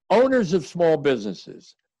owners of small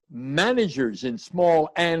businesses, managers in small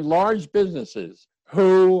and large businesses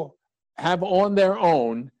who have on their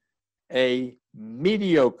own a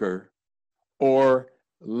mediocre or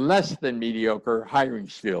less than mediocre hiring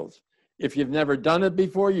skills. If you've never done it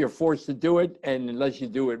before, you're forced to do it, and unless you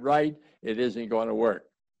do it right, it isn't going to work.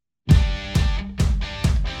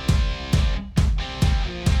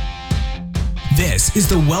 This is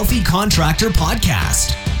the Wealthy Contractor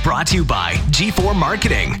Podcast, brought to you by G4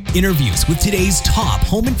 Marketing. Interviews with today's top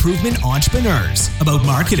home improvement entrepreneurs about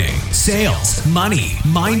marketing, sales, money,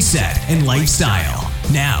 mindset, and lifestyle.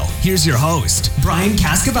 Now, here's your host, Brian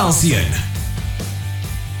Kaskavalciyan.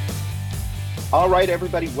 All right,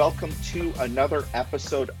 everybody, welcome to another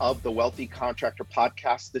episode of the Wealthy Contractor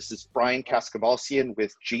Podcast. This is Brian Kaskavalciyan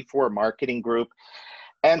with G4 Marketing Group.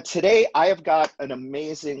 And today I have got an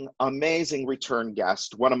amazing return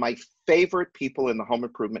guest, one of my favorite people in the home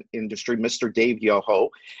improvement industry, Mr. Dave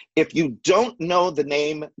Yoho. If you don't know the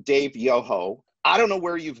name Dave Yoho, I don't know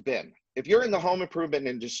where you've been. If you're in the home improvement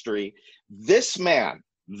industry, this man,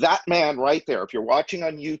 that man right there, if you're watching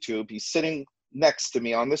on YouTube, he's sitting next to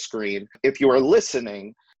me on the screen. If you are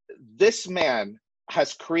listening, this man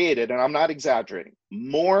has created, and I'm not exaggerating,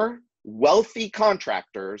 more wealthy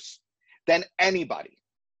contractors than anybody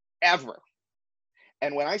ever.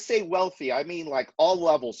 And when I say wealthy, I mean like all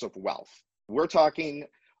levels of wealth. We're talking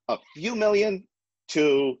a few million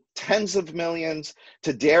to tens of millions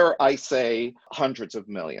to, dare I say, hundreds of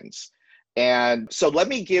millions. And so let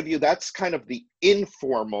me give you, that's kind of the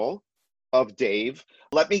informal of Dave.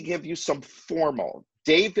 Let me give you some formal.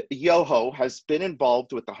 Dave Yoho has been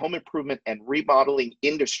involved with the home improvement and remodeling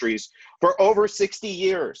industries for over 60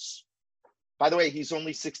 years. By the way, he's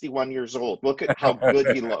only 61 years old. Look at how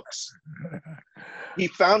good he looks. He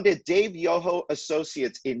founded Dave Yoho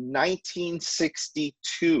Associates in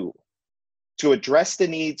 1962 to address the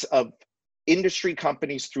needs of industry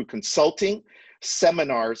companies through consulting,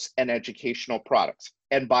 seminars, and educational products.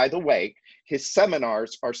 And by the way, his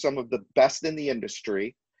seminars are some of the best in the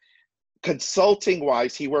industry.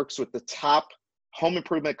 Consulting-wise, he works with the top home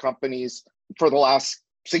improvement companies for the last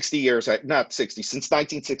 60 years, not 60, since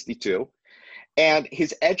 1962. And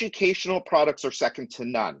his educational products are second to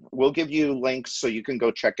none. We'll give you links so you can go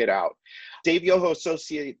check it out. Dave Yoho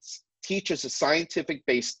Associates teaches a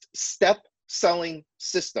scientific-based step-selling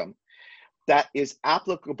system that is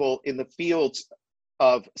applicable in the fields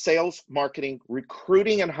of sales, marketing,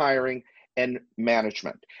 recruiting and hiring, and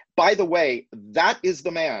management. By the way, that is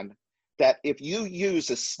the man that if you use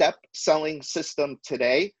a step-selling system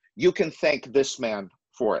today, you can thank this man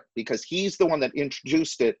for it, because he's the one that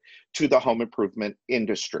introduced it to the home improvement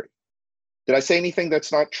industry. Did I say anything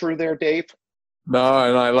that's not true there, Dave? No,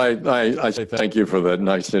 and I say thank you for that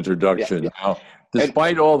nice introduction. Yeah. Now,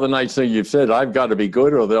 despite all the nice things you've said, I've got to be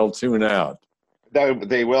good or they'll tune out.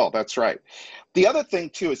 They will, that's right. The other thing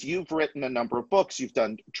too is you've written a number of books, you've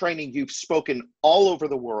done training, you've spoken all over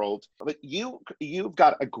the world, but you've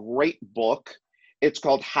got a great book. It's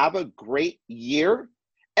called Have a Great Year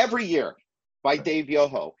Every Year by Dave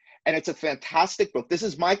Yoho. And it's a fantastic book. This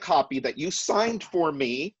is my copy that you signed for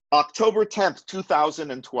me October 10th,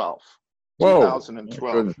 2012. Whoa.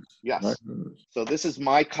 2012. Yes. So this is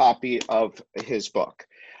my copy of his book.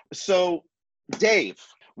 So Dave,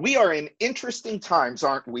 we are in interesting times,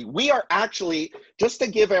 aren't we? We are actually, just to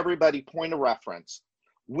give everybody point of reference,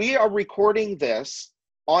 we are recording this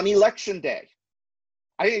on election day.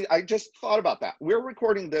 I just thought about that. We're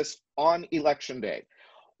recording this on election day.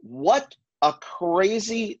 What a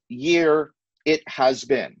crazy year it has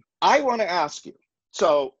been. I want to ask you,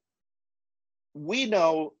 so we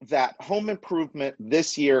know that home improvement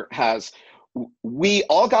this year we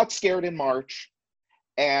all got scared in March,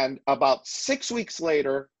 and about 6 weeks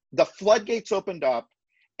later, the floodgates opened up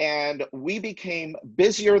and we became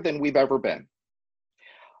busier than we've ever been.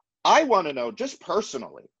 I want to know, just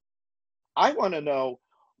personally, I want to know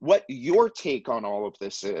what your take on all of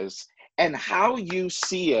this is and how you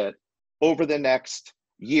see it over the next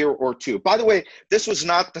year or two. By the way, this was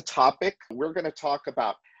not the topic. We're going to talk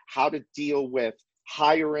about how to deal with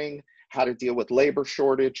hiring, how to deal with labor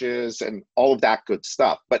shortages, and all of that good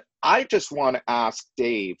stuff. But I just want to ask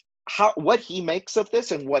Dave what he makes of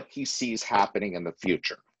this and what he sees happening in the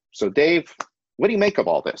future. So Dave, what do you make of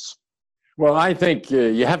all this? Well, I think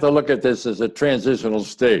you have to look at this as a transitional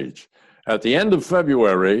stage. At the end of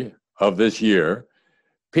February of this year,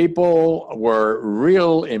 people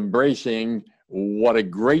were embracing what a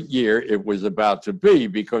great year it was about to be,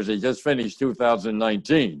 because they just finished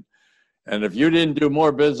 2019. And if you didn't do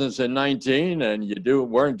more business in 19 and you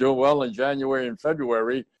weren't doing well in January and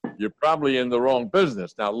February, you're probably in the wrong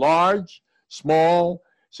business. Now, large, small,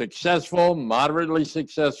 Successful, moderately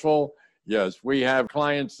successful. Yes, we have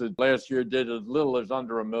clients that last year did as little as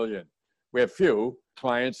under $1 million. We have few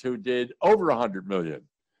clients who did over 100 million.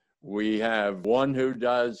 We have one who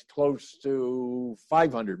does close to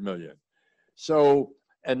 500 million. So,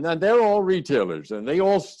 and then they're all retailers and they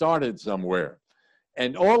all started somewhere.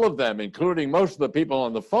 And all of them, including most of the people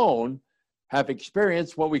on the phone, have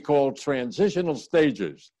experienced what we call transitional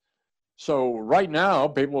stages. So right now,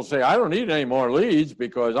 people say, I don't need any more leads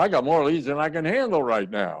because I got more leads than I can handle right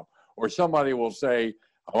now. Or somebody will say,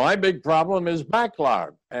 oh, my big problem is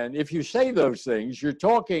backlog. And if you say those things, you're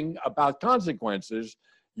talking about consequences.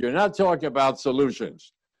 You're not talking about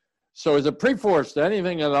solutions. So as a preforce to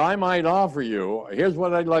anything that I might offer you, here's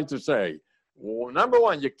what I'd like to say. Well, number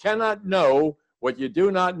one, you cannot know what you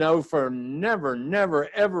do not know. For never, never,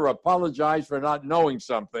 ever apologize for not knowing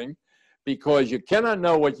something, because you cannot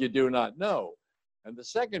know what you do not know. And the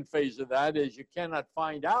second phase of that is you cannot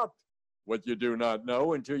find out what you do not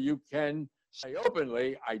know until you can say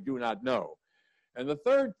openly, I do not know. And the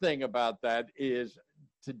third thing about that is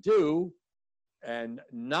to do and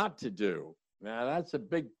not to do. Now, that's a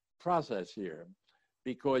big process here,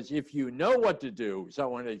 because if you know what to do,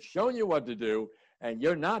 someone has shown you what to do, and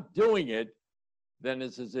you're not doing it, then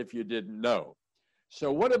it's as if you didn't know.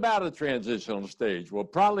 So what about a transitional stage? Well,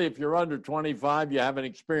 probably if you're under 25, you haven't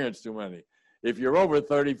experienced too many. If you're over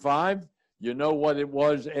 35, you know what it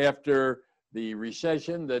was after the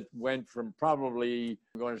recession that went from probably,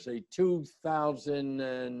 I'm going to say 2000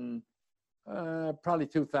 and probably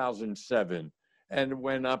 2007, and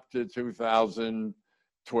went up to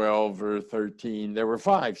 2012 or 13. There were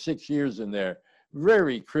 5-6 years in there,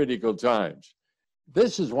 very critical times.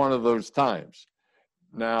 This is one of those times.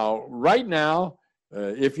 Now, right now,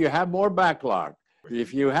 if you have more backlog,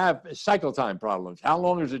 if you have cycle time problems, how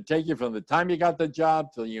long does it take you from the time you got the job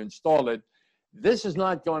till you install it? This is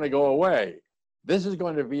not going to go away. This is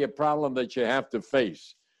going to be a problem that you have to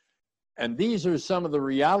face. And these are some of the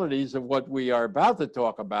realities of what we are about to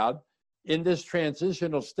talk about. In this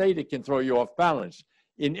transitional state, it can throw you off balance.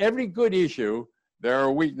 In every good issue, there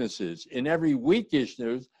are weaknesses. In every weak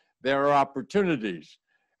issue, there are opportunities.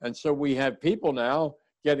 And so we have people now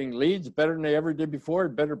getting leads better than they ever did before,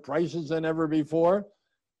 better prices than ever before,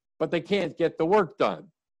 but they can't get the work done.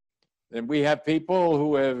 And we have people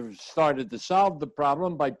who have started to solve the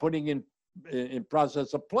problem by putting in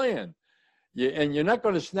process a plan. And you're not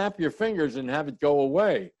going to snap your fingers and have it go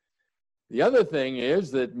away. The other thing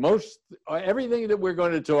is that everything that we're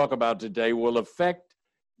going to talk about today will affect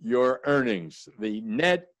your earnings, the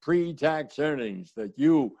net pre-tax earnings that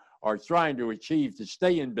you are trying to achieve to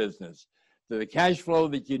stay in business, to the cash flow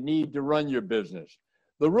that you need to run your business.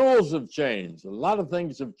 The rules have changed. A lot of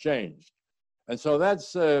things have changed. And so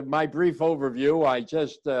that's my brief overview.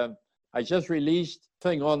 I just released a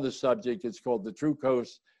thing on the subject. It's called the true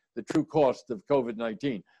cost of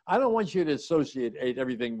COVID-19. I don't want you to associate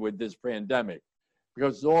everything with this pandemic,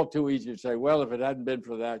 because it's all too easy to say, well, if it hadn't been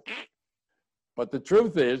for that. But the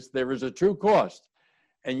truth is, there is a true cost.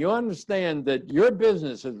 And you understand that your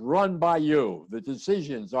business is run by you. The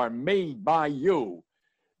decisions are made by you.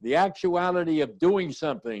 The actuality of doing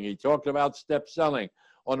something, he talked about step selling,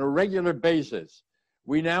 on a regular basis.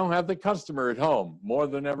 We now have the customer at home more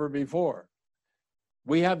than ever before.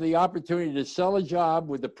 We have the opportunity to sell a job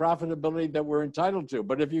with the profitability that we're entitled to.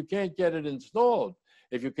 But if you can't get it installed,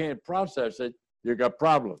 if you can't process it, you've got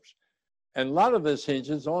problems. And a lot of this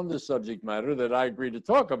hinges on the subject matter that I agree to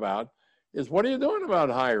talk about, is what are you doing about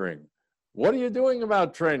hiring? What are you doing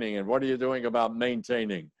about training? And what are you doing about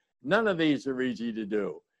maintaining? None of these are easy to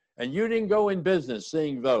do. And you didn't go in business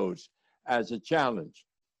seeing those as a challenge,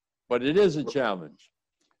 but it is a challenge.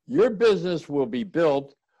 Your business will be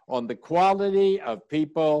built on the quality of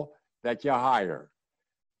people that you hire.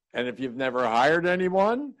 And if you've never hired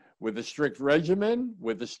anyone with a strict regimen,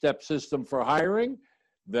 with a step system for hiring,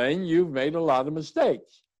 then you've made a lot of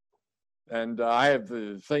mistakes. And I have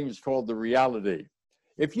the things called the reality.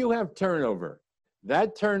 If you have turnover,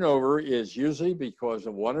 that turnover is usually because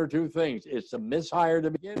of one or two things. It's a mishire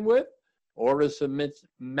to begin with, or it's a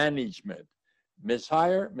mismanagement.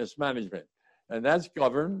 Mishire, mismanagement. And that's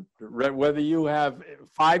governed whether you have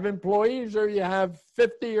 5 employees or you have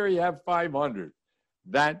 50 or you have 500.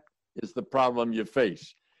 That is the problem you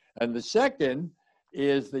face. And the second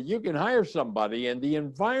is that you can hire somebody and the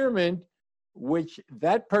environment which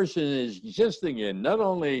that person is existing in, not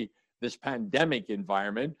only this pandemic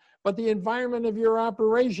environment, but the environment of your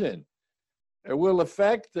operation. It will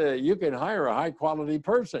affect, you can hire a high quality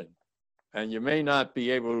person and you may not be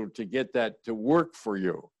able to get that to work for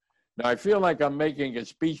you. Now, I feel like I'm making a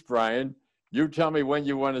speech, Brian. You tell me when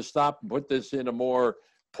you want to stop and put this in a more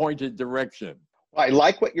pointed direction. I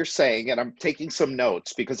like what you're saying, and I'm taking some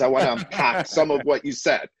notes because I want to unpack some of what you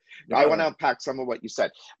said. I want to unpack some of what you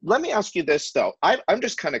said. Let me ask you this, though. I'm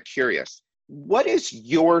just kind of curious. What is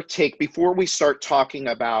your take before we start talking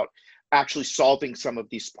about actually solving some of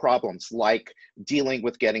these problems, like dealing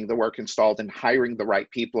with getting the work installed and hiring the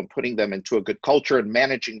right people and putting them into a good culture and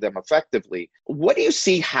managing them effectively? What do you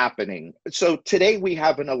see happening? So today we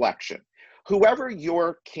have an election. Whoever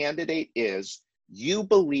your candidate is, you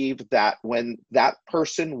believe that when that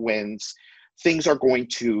person wins, things are going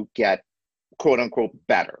to get, quote unquote,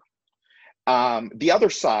 better. The other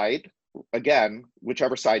side, again,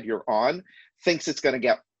 whichever side you're on, thinks it's going to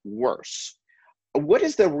get worse. What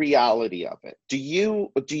is the reality of it? Do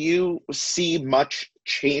you see much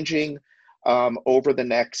changing over the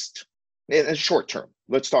next, in the short term?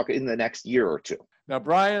 Let's talk in the next year or two. Now,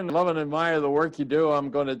 Brian, love and admire the work you do. I'm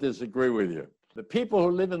going to disagree with you. The people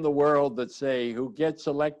who live in the world that say who gets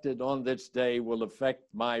elected on this day will affect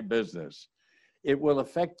my business. It will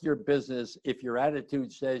affect your business if your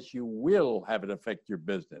attitude says you will have it affect your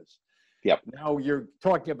business. Yep. Now you're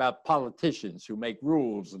talking about politicians who make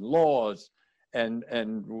rules and laws, and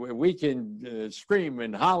we can scream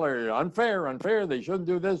and holler, unfair, unfair, they shouldn't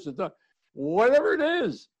do this. Whatever it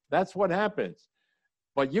is, that's what happens.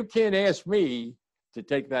 But you can't ask me to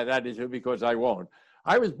take that attitude because I won't.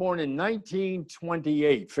 I was born in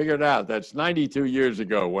 1928. Figure it out. That's 92 years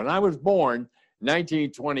ago. When I was born,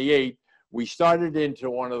 1928, we started into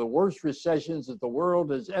one of the worst recessions that the world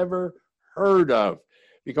has ever heard of.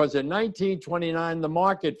 Because in 1929, the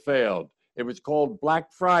market failed. It was called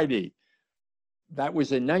Black Friday. That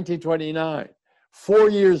was in 1929. 4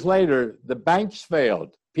 years later, the banks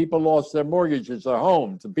failed. People lost their mortgages, their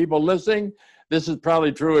homes. And people listening, this is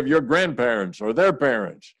probably true of your grandparents or their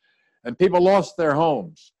parents. And people lost their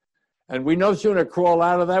homes. And we no sooner crawl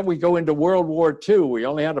out of that, we go into World War II. We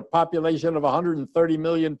only had a population of 130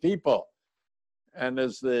 million people. And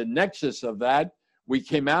as the nexus of that, we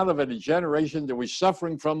came out of it a generation that was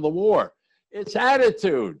suffering from the war. It's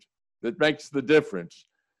attitude that makes the difference.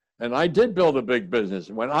 And I did build a big business.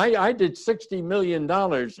 When I did $60 million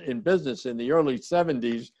in business in the early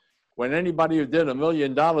 70s, when anybody who did $1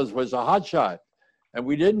 million was a hotshot. And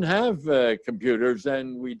we didn't have computers,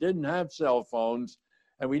 and we didn't have cell phones,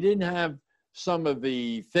 and we didn't have some of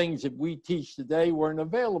the things that we teach today weren't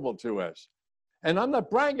available to us. And I'm not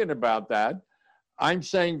bragging about that. I'm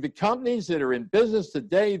saying the companies that are in business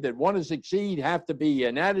today that want to succeed have to be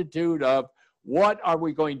an attitude of what are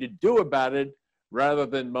we going to do about it rather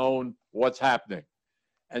than moan what's happening.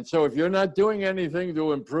 And so if you're not doing anything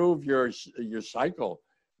to improve your cycle,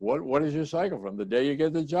 what is your cycle from the day you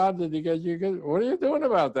get the job to the day you get, what are you doing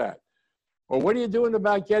about that? Or what are you doing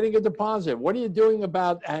about getting a deposit? What are you doing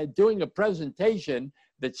about doing a presentation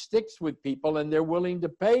that sticks with people and they're willing to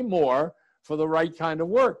pay more for the right kind of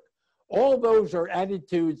work? All those are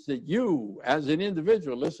attitudes that you, as an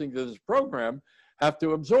individual listening to this program, have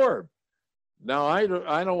to absorb. Now, I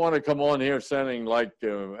don't want to come on here sounding like,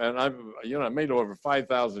 and I made over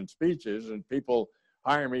 5,000 speeches, and people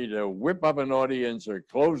hire me to whip up an audience or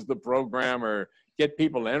close the program or get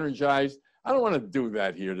people energized. I don't want to do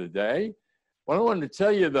that here today. What I wanted to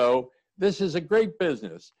tell you, though, this is a great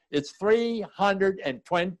business. It's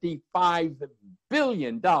 $325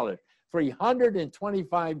 billion,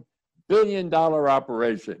 $325 billion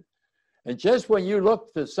operation. And just when you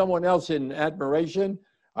look to someone else in admiration,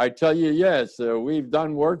 I tell you, yes, we've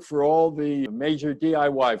done work for all the major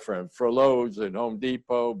DIY firms, for Lowe's and Home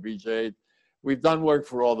Depot, BJ. We've done work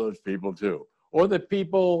for all those people too, or the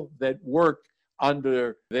people that work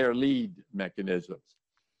under their lead mechanisms.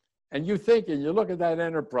 And you think, and you look at that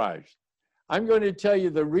enterprise, I'm going to tell you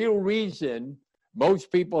the real reason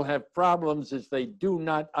most people have problems is they do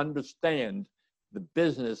not understand the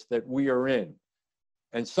business that we are in.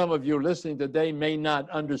 And some of you listening today may not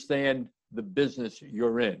understand the business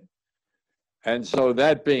you're in. And so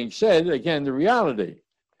that being said, again, the reality,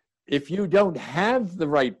 if you don't have the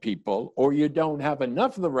right people or you don't have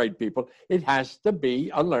enough of the right people, it has to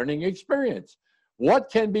be a learning experience. What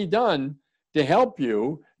can be done to help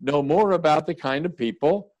you know more about the kind of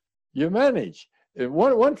people you manage?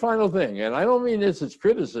 One final thing, and I don't mean this as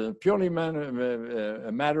criticism, purely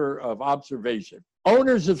a matter of observation.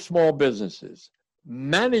 Owners of small businesses,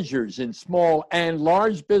 managers in small and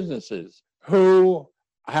large businesses who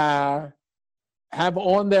have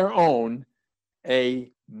on their own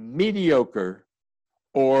a mediocre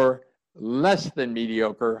or less than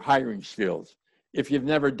mediocre hiring skills. If you've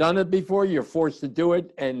never done it before, you're forced to do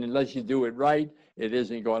it, and unless you do it right, it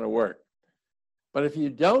isn't going to work. But if you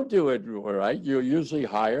don't do it right, you'll usually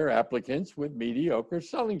hire applicants with mediocre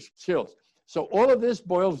selling skills. So all of this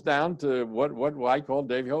boils down to what I call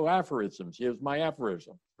Dave Yoho aphorisms. Here's my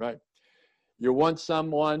aphorism, right? You want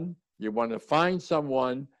someone, you want to find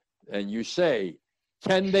someone, and you say,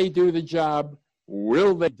 can they do the job?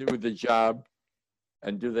 Will they do the job?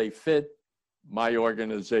 And do they fit my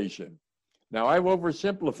organization? Now, I've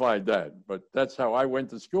oversimplified that, but that's how I went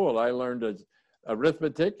to school. I learned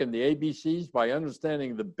arithmetic and the ABCs by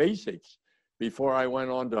understanding the basics before I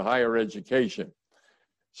went on to higher education.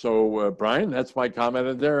 So, Brian, that's my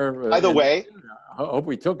comment there. By the way, I hope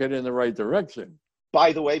we took it in the right direction.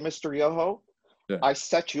 by the way, Mr. Yoho, Yeah. I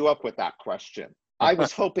set you up with that question. I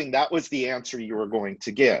was hoping that was the answer you were going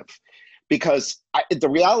to give, because the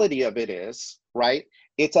reality of it is, right,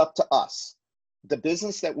 it's up to us. The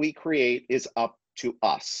business that we create is up to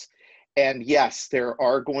us. And yes, there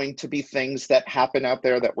are going to be things that happen out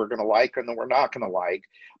there that we're going to like and that we're not going to like,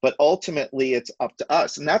 but ultimately it's up to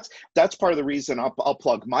us. And that's part of the reason I'll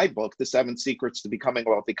plug my book, The 7 Secrets to Becoming a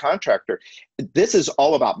Wealthy Contractor. This is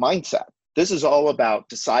all about mindset. This is all about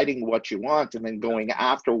deciding what you want and then going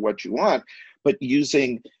after what you want, but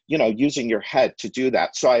using your head to do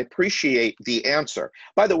that. So I appreciate the answer.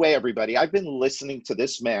 By the way, everybody, I've been listening to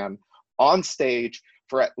this man on stage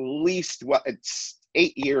for at least it's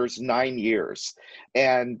 8 years, 9 years.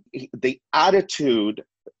 And the attitude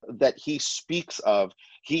that he speaks of,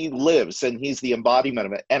 he lives, and he's the embodiment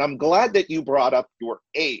of it. And I'm glad that you brought up your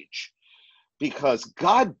age, because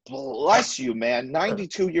God bless you, man,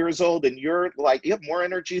 92 years old, and you have more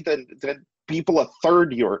energy than people a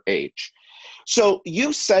third your age. So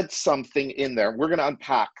you said something in there. We're going to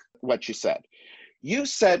unpack what you said. You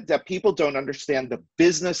said that people don't understand the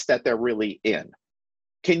business that they're really in.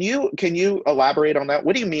 Can you elaborate on that?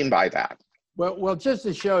 What do you mean by that? Well, just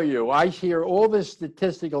to show you, I hear all this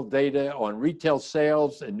statistical data on retail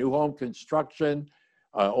sales and new home construction,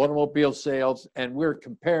 automobile sales, and we're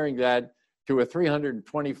comparing that to a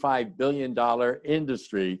 $325 billion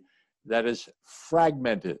industry that is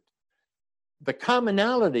fragmented. The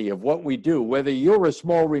commonality of what we do, whether you're a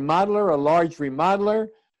small remodeler, a large remodeler,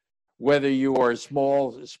 whether you are a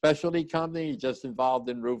small specialty company just involved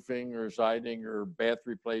in roofing or siding or bath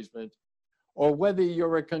replacement, or whether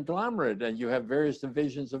you're a conglomerate and you have various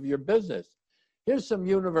divisions of your business, here's some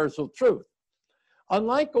universal truth.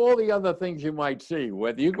 Unlike all the other things you might see,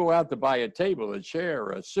 whether you go out to buy a table, a chair,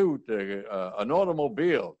 a suit, an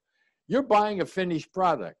automobile, you're buying a finished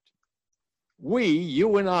product.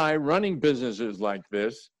 You and I, running businesses like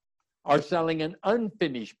this, are selling an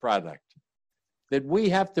unfinished product that we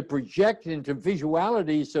have to project into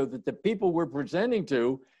visuality so that the people we're presenting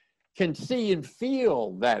to can see and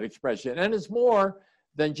feel that expression. And it's more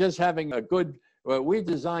than just having a good, we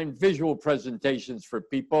design visual presentations for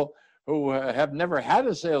people who have never had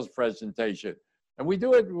a sales presentation. And we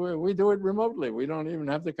do it remotely. We don't even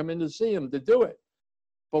have to come in to see them to do it.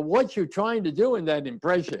 But what you're trying to do in that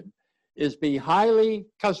impression is be highly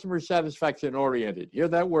customer satisfaction oriented. Hear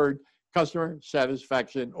that word, customer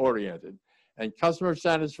satisfaction oriented. And customer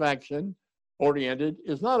satisfaction oriented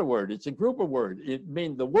is not a word, it's a group of words.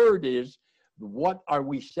 The word is, what are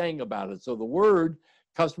we saying about it? So the word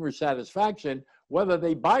customer satisfaction, whether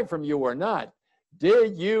they buy from you or not,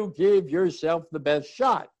 did you give yourself the best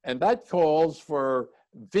shot? And that calls for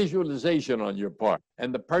visualization on your part.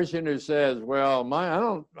 And the person who says, well,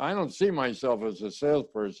 I don't see myself as a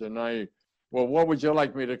salesperson. Well, what would you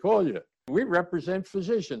like me to call you? We represent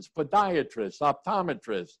physicians, podiatrists,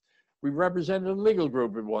 optometrists. We represented a legal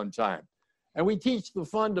group at one time. And we teach the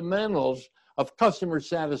fundamentals of customer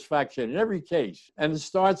satisfaction in every case. And it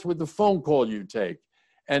starts with the phone call you take.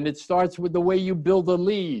 And it starts with the way you build a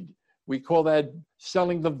lead. We call that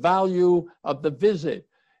selling the value of the visit.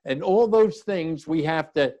 And all those things we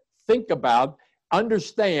have to think about,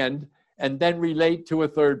 understand, and then relate to a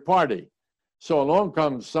third party. So along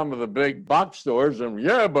comes some of the big box stores and,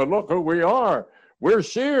 yeah, but look who we are. We're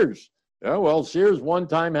Sears. Yeah, well, Sears one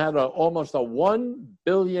time had almost a $1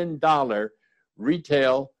 billion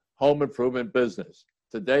retail home improvement business.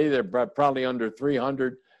 Today, they're probably under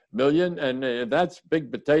 300 million, and that's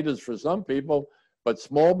big potatoes for some people, but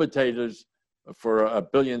small potatoes for a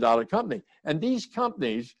 $1 billion company. And these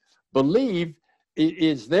companies believe it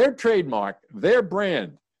is their trademark, their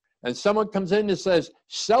brand. And someone comes in and says,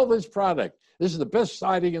 sell this product. This is the best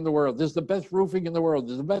siding in the world. This is the best roofing in the world.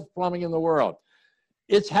 This is the best plumbing in the world.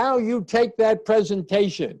 It's how you take that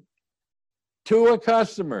presentation to a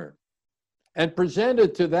customer and present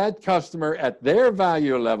it to that customer at their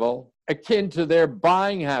value level, akin to their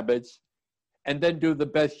buying habits, and then do the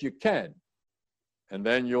best you can. And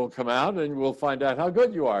then you'll come out and we'll find out how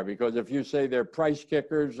good you are. Because if you say they're price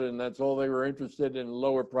kickers and that's all they were interested in,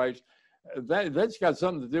 lower price, That's got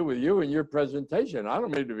something to do with you and your presentation. I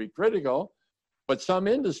don't mean to be critical, but some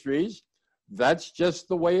industries, that's just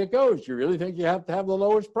the way it goes. You really think you have to have the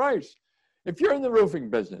lowest price? If you're in the roofing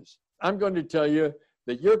business, I'm going to tell you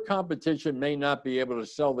that your competition may not be able to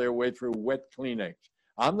sell their way through wet cleanings.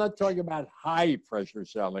 I'm not talking about high pressure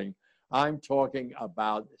selling. I'm talking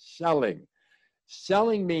about selling.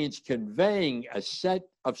 Selling means conveying a set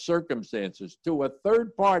of circumstances to a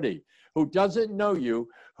third party who doesn't know you,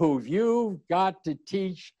 who you've got to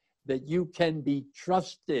teach that you can be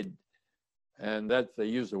trusted. And that they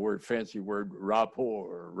use the word, fancy word,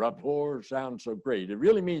 rapport. Rapport sounds so great. It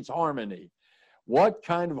really means harmony. What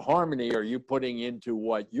kind of harmony are you putting into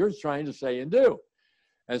what you're trying to say and do?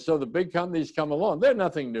 And so the big companies come along. They're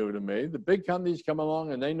nothing new to me. The big companies come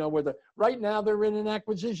along and they know right now they're in an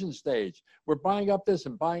acquisition stage. We're buying up this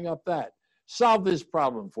and buying up that. Solve this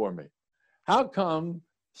problem for me. How come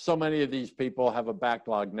so many of these people have a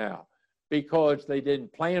backlog now? Because they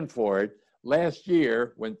didn't plan for it last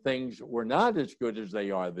year when things were not as good as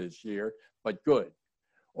they are this year, but good.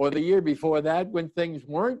 Or the year before that when things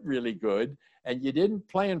weren't really good and you didn't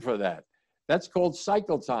plan for that. That's called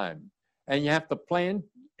cycle time. And you have to plan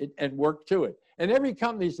it and work to it. And every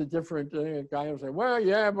company's a different guy will say, well,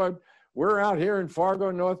 yeah, but we're out here in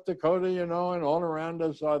Fargo, North Dakota, and all around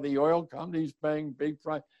us are the oil companies paying big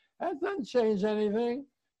price. That doesn't change anything.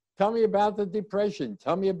 Tell me about the Depression.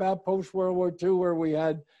 Tell me about post-World War II where we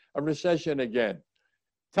had a recession again.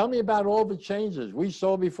 Tell me about all the changes we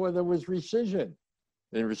saw before there was recession.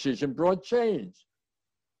 And recession brought change.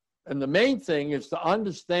 And the main thing is to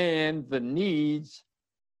understand the needs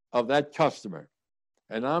of that customer.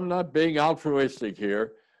 And I'm not being altruistic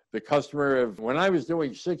here. The customer when I was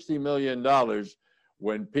doing $60 million,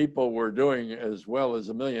 when people were doing as well as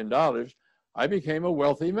 $1 million, I became a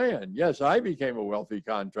wealthy man. Yes, I became a wealthy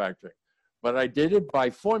contractor, but I did it by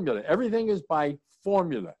formula. Everything is by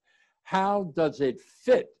formula. How does it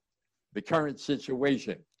fit the current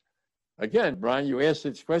situation? Again, Brian, you asked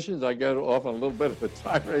these questions. I got off on a little bit of a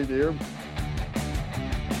tirade here.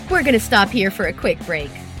 We're going to stop here for a quick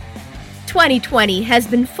break. 2020 has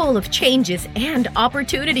been full of changes and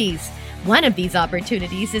opportunities. One of these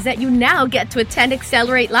opportunities is that you now get to attend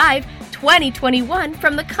Accelerate Live 2021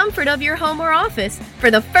 from the comfort of your home or office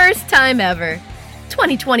for the first time ever.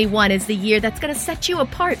 2021 is the year that's going to set you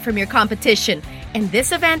apart from your competition, and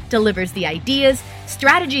this event delivers the ideas,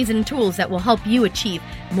 strategies, and tools that will help you achieve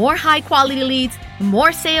more high-quality leads,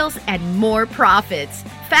 more sales, and more profits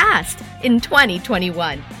fast in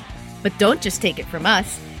 2021. But don't just take it from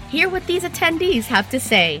us. Hear what these attendees have to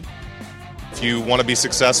say. If you want to be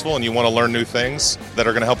successful and you want to learn new things that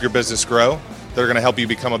are going to help your business grow, that are going to help you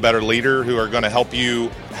become a better leader, who are going to help you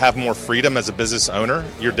have more freedom as a business owner,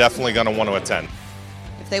 you're definitely going to want to attend.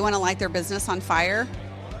 If they want to light their business on fire,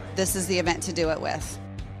 this is the event to do it with.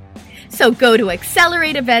 So go to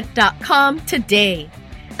accelerateevent.com today.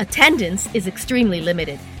 Attendance is extremely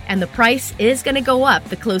limited, and the price is going to go up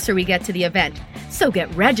the closer we get to the event. So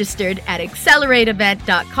get registered at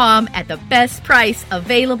accelerateevent.com at the best price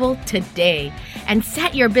available today and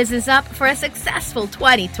set your business up for a successful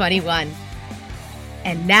 2021.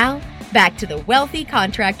 And now, back to the Wealthy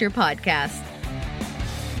Contractor Podcast.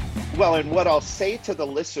 Well, and what I'll say to the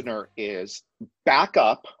listener is back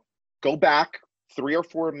up, go back 3 or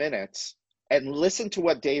 4 minutes and listen to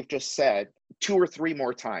what Dave just said 2 or 3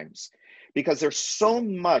 more times, because there's so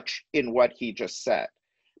much in what he just said.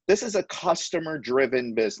 This is a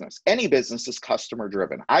customer-driven business. Any business is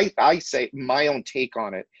customer-driven. I say my own take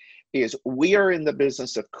on it is we are in the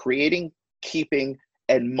business of creating, keeping,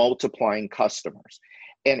 and multiplying customers.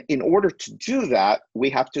 And in order to do that, we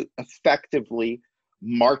have to effectively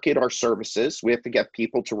market our services. We have to get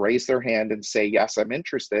people to raise their hand and say, yes, I'm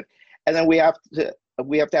interested. And then we have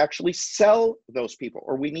to actually sell those people,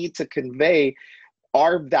 or we need to convey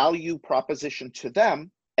our value proposition to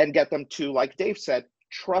them and get them to, like Dave said,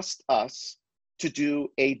 trust us to do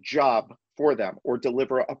a job for them or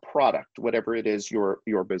deliver a product, whatever it is your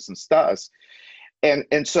business does.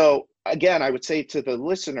 And so, again, I would say to the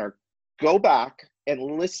listener, go back and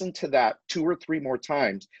listen to that 2 or 3 more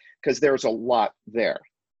times, because there's a lot there.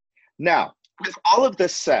 Now, with all of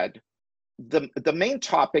this said, the main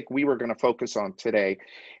topic we were going to focus on today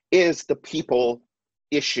is the people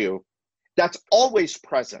issue that's always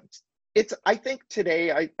present. I think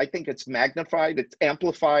today, I think it's magnified, it's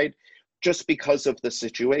amplified just because of the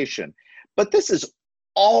situation. But this is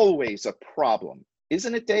always a problem,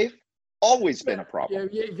 isn't it, Dave? Always been a problem.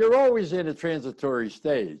 You're always in a transitory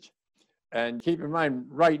stage. And keep in mind,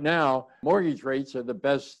 right now, mortgage rates are the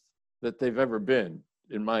best that they've ever been,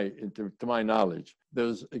 to my knowledge.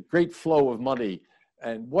 There's a great flow of money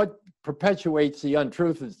And what perpetuates the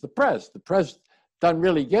untruth is the press. The press doesn't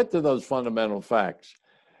really get to those fundamental facts.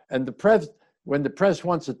 And the press, when the press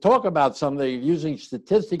wants to talk about something using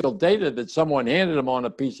statistical data that someone handed them on a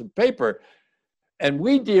piece of paper, and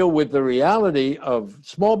we deal with the reality of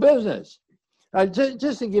small business.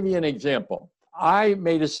 Just to give you an example, I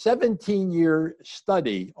made a 17-year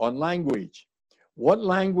study on language. What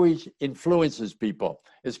language influences people?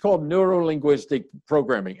 It's called neuro-linguistic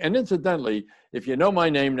programming. And incidentally, if you know my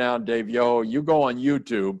name now, Dave Yoho, you go on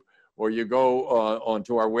YouTube or you go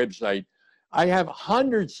onto our website, I have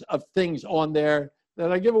hundreds of things on there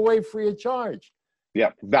that I give away free of charge.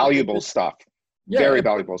 Yeah, valuable stuff. Yeah, very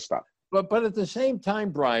valuable stuff. But at the same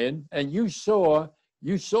time, Brian, and you saw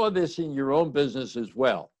this in your own business as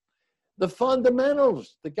well. The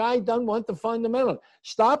fundamentals. The guy doesn't want the fundamentals.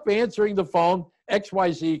 Stop answering the phone,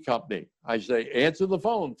 XYZ company. I say, answer the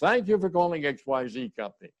phone. Thank you for calling XYZ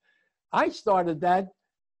company. I started that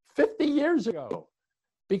 50 years ago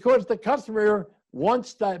because the customer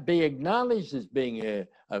wants to be acknowledged as being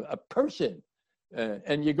a person.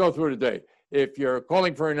 And you go through the day. If you're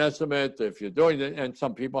calling for an estimate, if you're doing it, and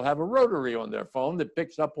some people have a rotary on their phone that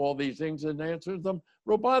picks up all these things and answers them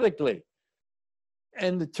robotically.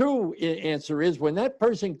 And the true answer is when that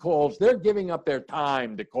person calls, they're giving up their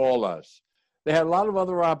time to call us. They had a lot of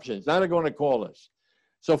other options. Now they're going to call us.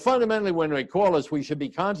 So fundamentally, when they call us, we should be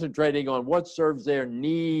concentrating on what serves their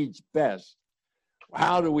needs best.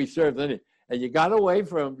 How do we serve them? And you got to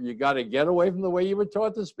get away from the way you were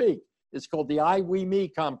taught to speak. It's called the I, we, me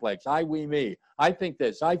complex. I, we, me. I think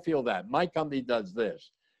this. I feel that. My company does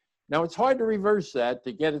this. Now, it's hard to reverse that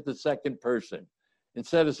to get it to second person.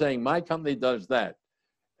 Instead of saying, my company does that.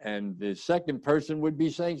 And the second person would be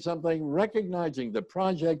saying something, recognizing the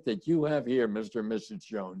project that you have here, Mr. and Mrs.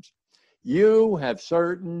 Jones. You have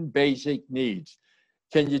certain basic needs.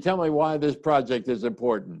 Can you tell me why this project is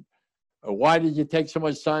important? Why did you take so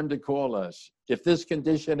much time to call us? If this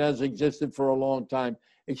condition has existed for a long time,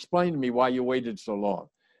 explain to me why you waited so long.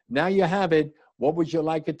 Now you have it. What would you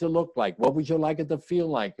like it to look like? What would you like it to feel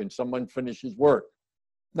like when someone finishes work?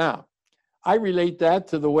 Now, I relate that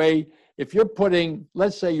to the way, if you're putting,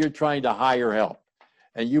 let's say you're trying to hire help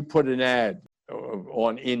and you put an ad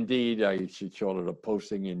on Indeed, I should call it a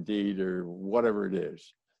posting Indeed or whatever it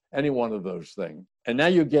is, any one of those things. And now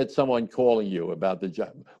you get someone calling you about the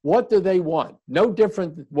job. What do they want? No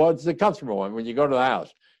different. What's the customer want when you go to the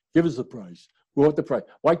house? Give us the price. We want the price.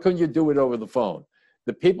 Why couldn't you do it over the phone?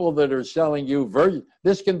 The people that are selling you,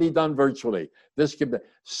 this can be done virtually.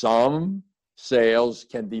 Some sales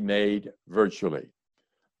can be made virtually.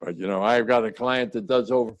 But, I've got a client that does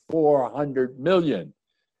over 400 million,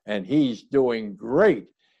 and he's doing great.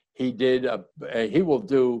 He will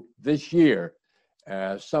do this year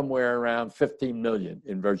somewhere around 15 million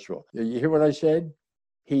in virtual. You hear what I said?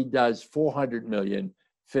 He does 400 million,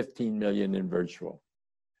 15 million in virtual.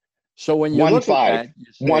 So when you look at that,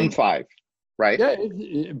 you say, 1.5, right?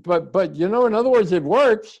 Yeah, but in other words, it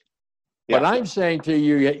works. Yeah. But I'm saying to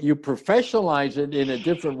you, you professionalize it in a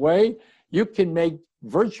different way. You can make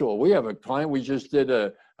virtual. We have a client, we just did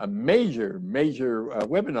a major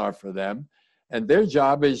webinar for them, and their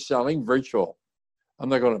job is selling virtual. I'm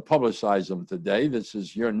not going to publicize them today. This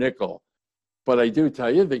is your nickel. But I do tell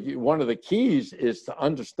you that one of the keys is to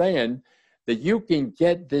understand that you can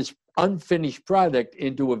get this unfinished product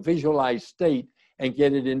into a visualized state and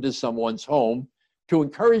get it into someone's home to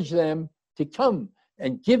encourage them to come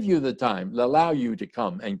and give you the time, allow you to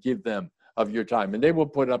come and give them of your time. And they will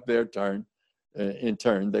put up their turn. In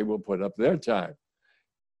turn, they will put up their time.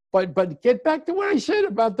 But get back to what I said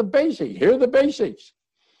about the basics. Here are the basics.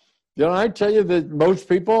 I tell you that most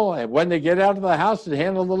people, when they get out of the house to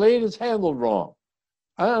handle the lead, it's handled wrong.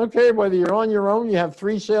 I don't care whether you're on your own, you have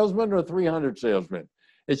 3 salesmen or 300 salesmen.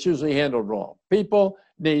 It's usually handled wrong. People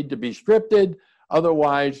need to be scripted.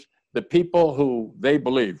 Otherwise, the people who they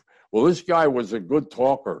believe, well, this guy was a good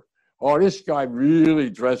talker. Oh, this guy really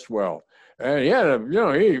dressed well. And he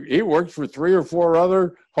had he works for 3 or 4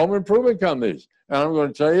 other home improvement companies. And I'm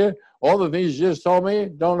going to tell you, all the things you just told me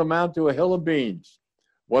don't amount to a hill of beans.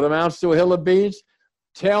 What amounts to a hill of beans?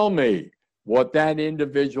 Tell me what that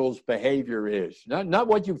individual's behavior is. Not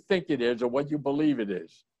what you think it is or what you believe it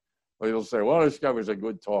is. But you'll say, well, this guy was a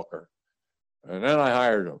good talker. And then I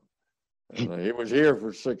hired him. And he was here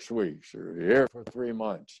for 6 weeks or here for 3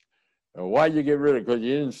 months. And why'd you get rid of it? Because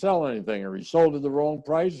you didn't sell anything or he sold at the wrong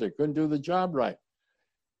price. They couldn't do the job right.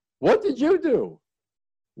 What did you do?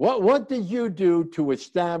 What did you do to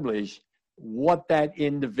establish what did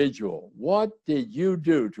you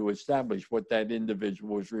do to establish what that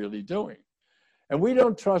individual was really doing? And we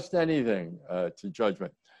don't trust anything to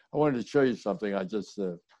judgment. I wanted to show you something. I just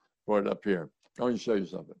brought it up here. I want to show you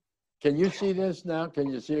something. Can you see this now?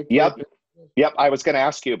 Can you see it? Yep. I was going to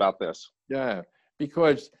ask you about this. Yeah,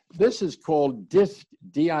 because this is called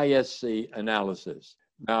DISC analysis.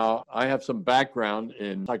 Now, I have some background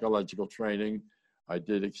in psychological training. I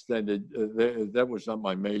did extended, that was not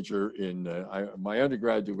my major my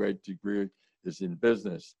undergraduate degree is in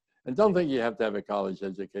business. And don't think you have to have a college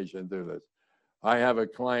education to do this. I have a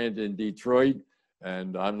client in Detroit,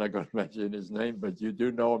 and I'm not going to mention his name, but you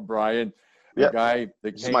do know him, Brian. The guy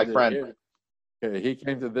that came my friend. He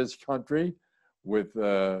came to this country with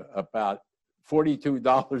about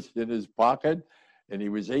 $42 in his pocket, and he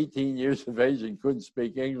was 18 years of age and couldn't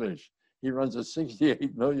speak English. He runs a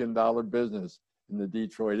 $68 million business in the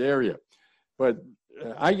Detroit area. But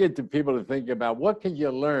I get to people to think about what can you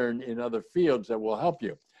learn in other fields that will help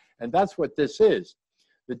you. And that's what this is.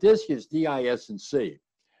 The DISC is D-I-S-C.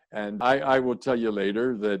 And I will tell you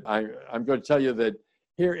later that I'm going to tell you that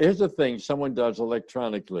here's the thing someone does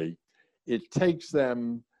electronically. It takes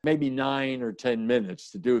them maybe 9 or 10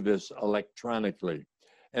 minutes to do this electronically.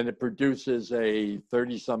 And it produces a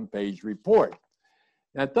 30-some page report.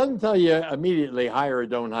 Now, it doesn't tell you immediately hire or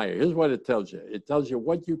don't hire. Here's what it tells you. It tells you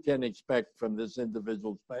what you can expect from this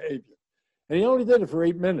individual's behavior. And he only did it for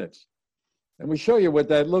 8 minutes. And we show you what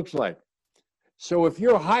that looks like. So if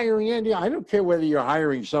you're hiring Andy, I don't care whether you're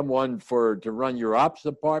hiring someone to run your ops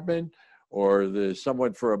department, or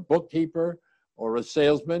someone for a bookkeeper, or a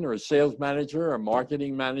salesman, or a sales manager, or a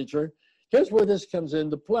marketing manager. Here's where this comes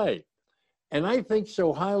into play. And I think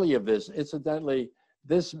so highly of this. Incidentally,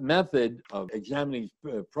 this method of examining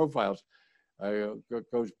profiles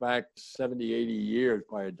goes back 70, 80 years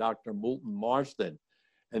by a Dr. Moulton Marston.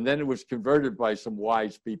 And then it was converted by some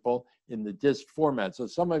wise people in the DISC format. So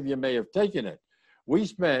some of you may have taken it. We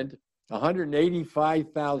spent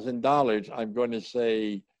 $185,000, I'm going to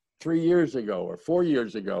say 3 years ago or 4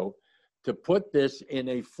 years ago, to put this in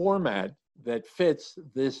a format that fits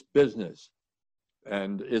this business.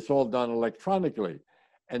 And it's all done electronically.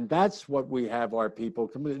 And that's what we have our people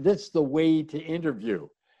come. That's the way to interview.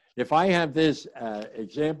 If I have this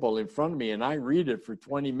example in front of me and I read it for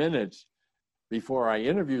 20 minutes before I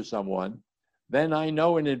interview someone, then I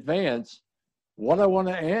know in advance what I want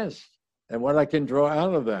to ask and what I can draw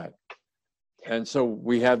out of that. And so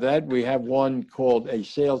we have that. We have one called a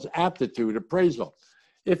sales aptitude appraisal.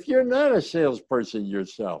 If you're not a salesperson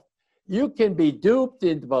yourself, you can be duped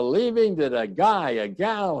into believing that a guy, a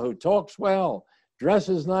gal who talks well,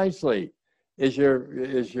 dresses nicely is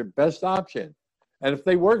your best option. And if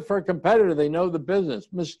they work for a competitor, they know the business.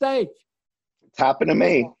 Mistake. It's happened to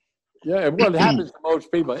me. Yeah, well, it happens to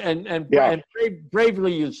most people. And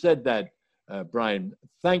bravely you said that, Brian.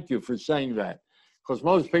 Thank you for saying that. Because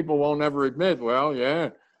most people won't ever admit, well,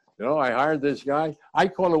 yeah, I hired this guy. I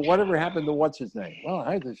call it whatever happened to what's his name. Well, I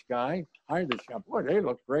hired this guy. Boy, they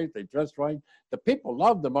look great. They dressed right. The people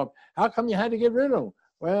loved them. How come you had to get rid of them?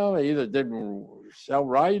 Well, they either didn't sell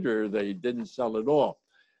right or they didn't sell at all.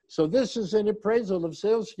 So this is an appraisal of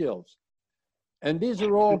sales skills. And these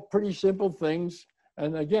are all pretty simple things.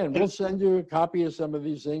 And again, we'll send you a copy of some of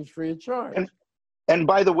these things free of charge. And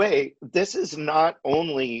by the way, this is not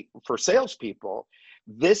only for salespeople.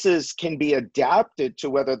 This can be adapted to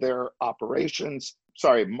whether they're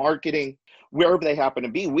marketing, wherever they happen to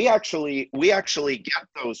be. We actually get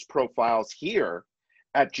those profiles here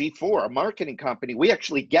at G4, a marketing company. We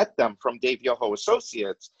actually get them from Dave Yoho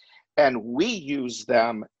Associates, and we use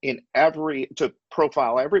them to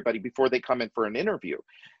profile everybody before they come in for an interview.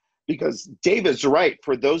 Because Dave is right.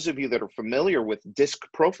 For those of you that are familiar with DISC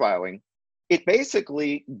profiling, it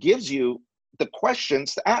basically gives you the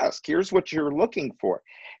questions to ask. Here's what you're looking for.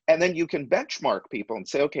 And then you can benchmark people and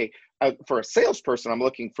say, okay, for a salesperson, I'm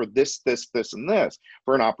looking for this, this, this, and this.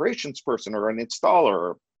 For an operations person or an installer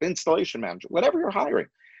or installation manager, whatever you're hiring,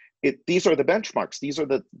 these are the benchmarks. These are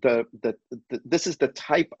this is the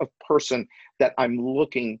type of person that I'm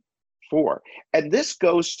looking for. And this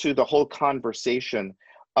goes to the whole conversation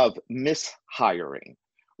of mishiring,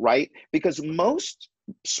 right? Because most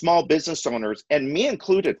small business owners, and me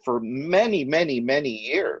included for many, many, many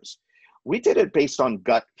years, we did it based on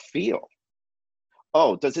gut feel.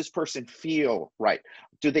 Oh, does this person feel right?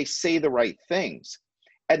 Do they say the right things?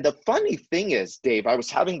 And the funny thing is, Dave, I was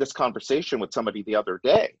having this conversation with somebody the other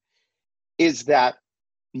day, is that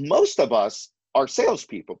most of us are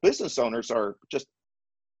salespeople. Business owners are just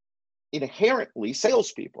inherently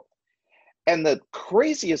salespeople. And the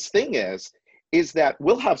craziest thing is that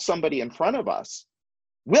we'll have somebody in front of us.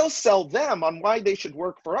 We'll sell them on why they should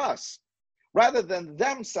work for us, rather than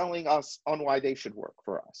them selling us on why they should work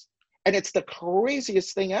for us. And it's the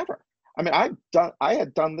craziest thing ever. I mean, I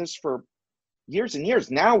had done this for years and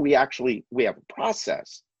years. Now we have a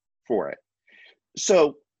process for it.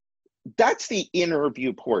 So that's the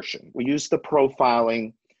interview portion. We use the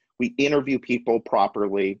profiling, we interview people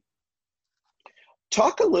properly.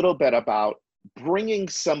 Talk a little bit about bringing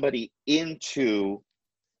somebody into,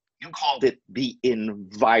 you called it the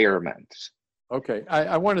environment. Okay,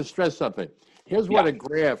 I want to stress something. Here's what a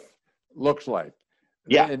graph looks like.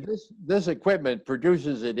 Yeah. And this equipment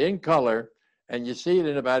produces it in color, and you see it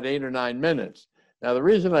in about 8 or 9 minutes. Now, the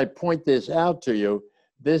reason I point this out to you,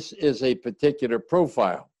 this is a particular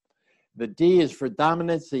profile. The D is for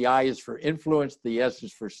dominance, the I is for influence, the S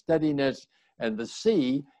is for steadiness, and the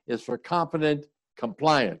C is for confident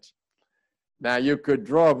compliance. Now, you could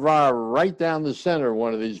draw a bar right down the center of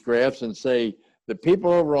one of these graphs and say, the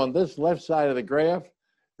people over on this left side of the graph,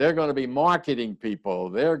 they're going to be marketing people.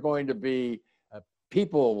 They're going to be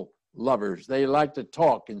people lovers. They like to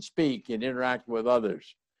talk and speak and interact with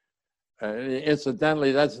others.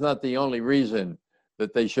 Incidentally, that's not the only reason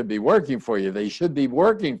that they should be working for you. They should be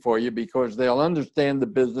working for you because they'll understand the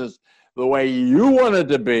business the way you want it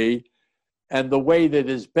to be and the way that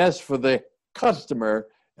is best for the customer,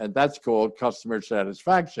 and that's called customer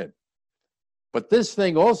satisfaction. But this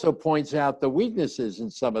thing also points out the weaknesses in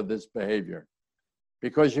some of this behavior,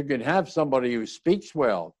 because you can have somebody who speaks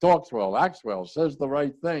well, talks well, acts well, says the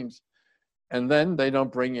right things, and then they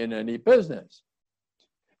don't bring in any business.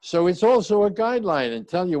 So it's also a guideline and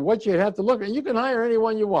tell you what you have to look at. You can hire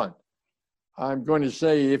anyone you want. I'm going to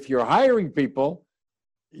say if you're hiring people,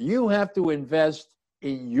 you have to invest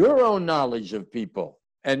in your own knowledge of people.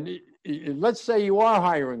 And let's say you are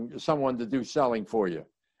hiring someone to do selling for you,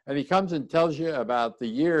 and he comes and tells you about the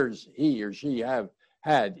years he or she have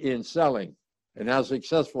had in selling and how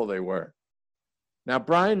successful they were. Now,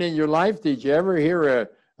 Brian, in your life, did you ever hear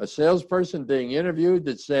a salesperson being interviewed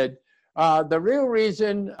that said, the real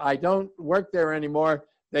reason I don't work there anymore,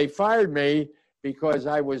 they fired me because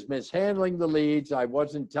I was mishandling the leads. I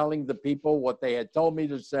wasn't telling the people what they had told me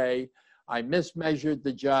to say. I mismeasured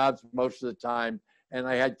the jobs most of the time, and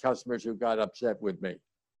I had customers who got upset with me.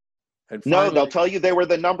 And finally, no, they'll tell you they were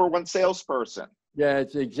the number one salesperson. Yeah,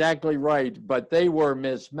 it's exactly right. But they were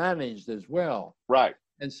mismanaged as well. Right.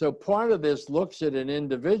 And so part of this looks at an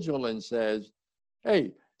individual and says,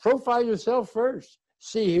 hey, profile yourself first.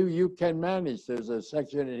 See who you can manage. There's a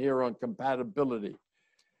section in here on compatibility.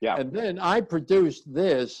 Yeah. And then I produced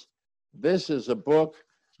this. This is a book.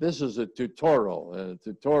 This is a tutorial. A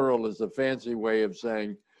tutorial is a fancy way of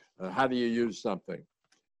saying, how do you use something?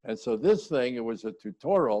 And so this thing, it was a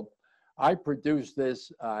tutorial. I produced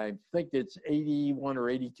this. I think it's 81 or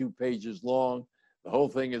 82 pages long. The whole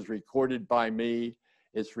thing is recorded by me.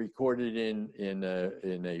 It's recorded in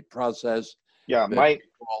a process. Yeah, my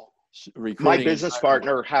business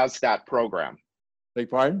partner has that program.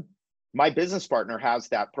 Beg pardon? My business partner has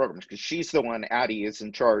that program because she's the one, Addie, is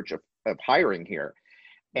in charge of hiring here.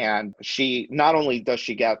 And she, not only does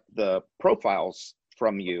she get the profiles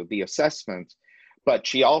from you, the assessments, but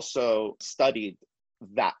she also studied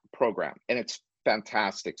that program, and it's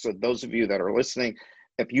fantastic. So those of you that are listening,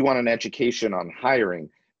 if you want an education on hiring,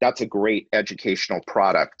 that's a great educational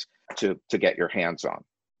product to get your hands on.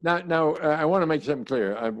 Now, I want to make something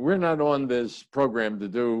clear. We're not on this program to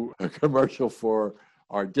do a commercial for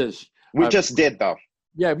our dish. We just did, though.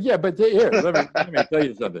 Yeah, but here, let me tell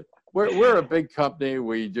you something. We're a big company.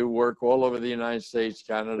 We do work all over the United States,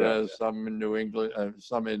 Canada, some in New England,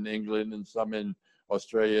 some in England, and some in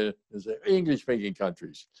Australia, English-speaking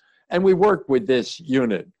countries. And we work with this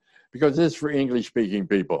unit because it's for English-speaking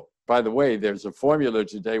people. By the way, there's a formula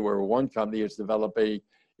today where one company is developing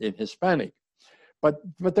in Hispanic. But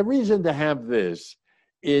the reason to have this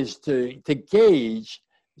is to gauge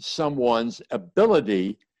someone's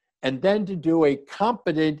ability and then to do a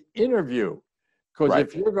competent interview. Because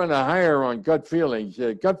if you're going to hire on gut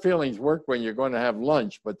feelings work when you're going to have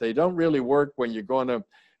lunch, but they don't really work when you're going to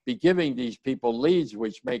be giving these people leads,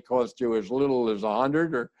 which may cost you as little as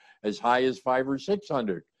 100 or as high as 500 or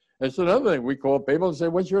 600. That's another thing. We call people and say,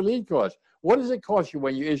 what's your lead cost? What does it cost you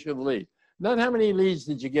when you issue the lead? Not how many leads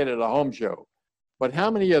did you get at a home show, but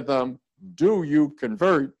how many of them do you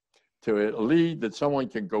convert to a lead that someone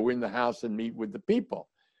can go in the house and meet with the people?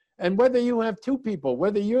 And whether you have two people,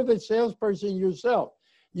 whether you're the salesperson yourself,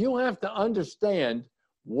 you have to understand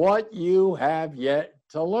what you have yet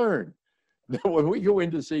to learn. When we go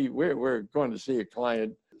in to see, we're going to see a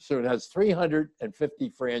client soon, has 350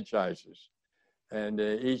 franchises. And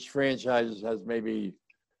each franchise has maybe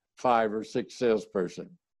 5 or 6 salesperson.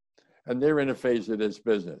 And they're in a phase of this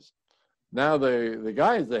business. Now the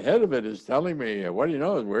guy at the head of it is telling me what he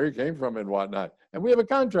knows, where he came from and whatnot. And we have a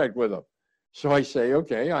contract with him. So I say,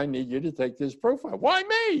 okay, I need you to take this profile. Why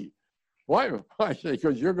me? Why? I say,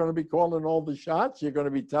 because you're going to be calling all the shots. You're going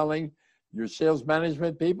to be telling your sales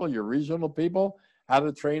management people, your regional people, how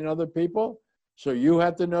to train other people. So you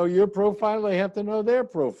have to know your profile. They have to know their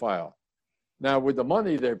profile. Now, with the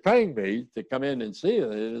money they're paying me to come in and see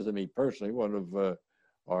it, it isn't me personally, one of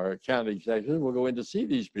our account executives will go in to see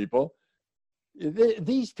these people.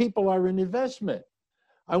 These people are an investment.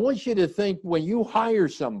 I want you to think when you hire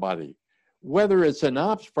somebody, whether it's an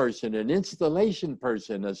ops person, an installation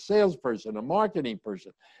person, a salesperson, a marketing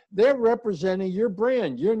person, they're representing your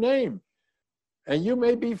brand, your name. And you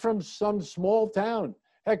may be from some small town.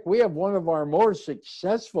 Heck, we have one of our more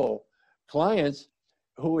successful clients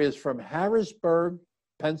who is from Harrisburg,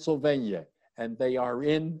 Pennsylvania, and they are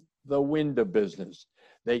in the window business.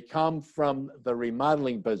 They come from the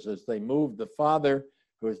remodeling business. They moved. The father,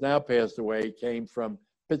 who has now passed away, came from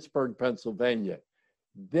Pittsburgh, Pennsylvania.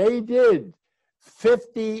 They did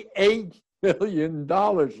 $58 million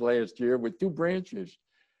last year with 2 branches.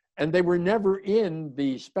 And they were never in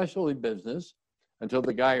the specialty business until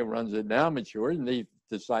the guy who runs it now matured, and they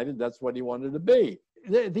decided that's what he wanted to be.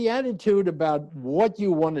 The attitude about what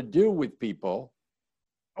you want to do with people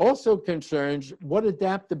also concerns what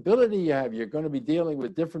adaptability you have. You're going to be dealing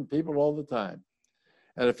with different people all the time.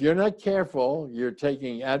 And if you're not careful, you're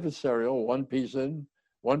taking adversarial.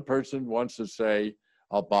 One person wants to say,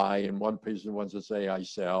 I'll buy, and one person wants to say, I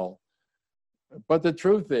sell. But the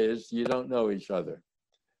truth is, you don't know each other,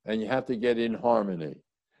 and you have to get in harmony.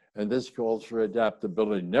 And this calls for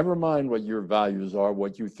adaptability. Never mind what your values are,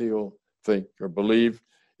 what you feel, think, or believe.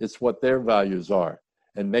 It's what their values are,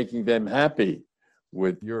 and making them happy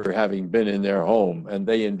with your having been in their home, and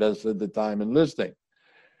they invested the time in listening.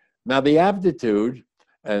 Now, the aptitude,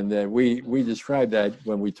 and we describe that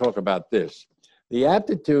when we talk about this. The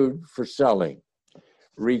aptitude for selling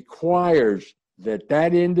requires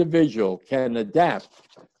that individual can adapt.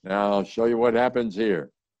 Now, I'll show you what happens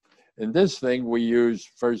here. In this thing, we use,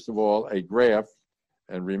 first of all, a graph.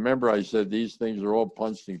 And remember, I said these things are all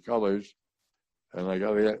punched in colors. And I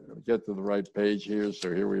got to get to the right page here.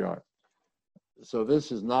 So here we are. So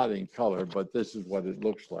this is not in color, but this is what it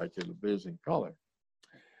looks like. It is in color.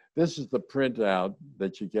 This is the printout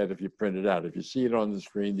that you get if you print it out. If you see it on the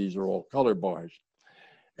screen, these are all color bars.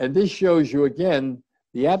 And this shows you, again,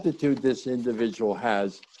 the aptitude this individual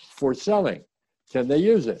has for selling. Can they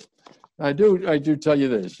use it? I do tell you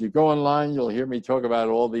this. You go online, you'll hear me talk about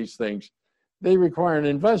all these things. They require an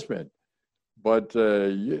investment. But,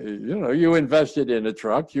 you invested in a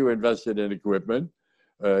truck, you invested in equipment,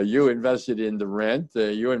 you invested in the rent,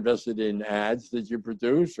 you invested in ads that you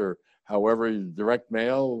produce, or however, direct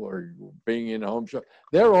mail or being in a home shop.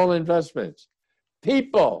 They're all investments.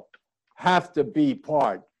 People have to be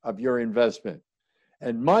part of your investment.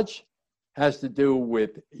 And much has to do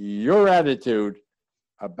with your attitude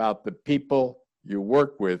about the people you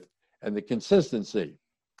work with and the consistency.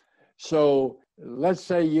 So let's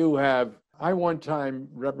say I one time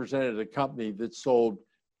represented a company that sold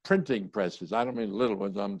printing presses. I don't mean little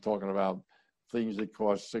ones. I'm talking about things that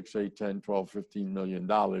cost 6, 8, 10, 12, $15 million.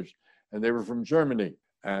 And they were from Germany.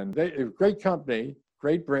 And a great company,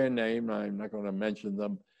 great brand name. I'm not going to mention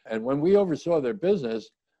them. And when we oversaw their business,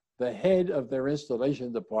 the head of their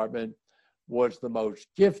installation department was the most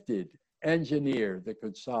gifted engineer that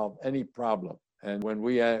could solve any problem. And when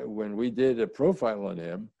we did a profile on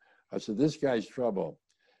him, I said, this guy's trouble.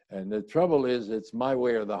 And the trouble is, it's my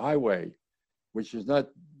way or the highway, which is not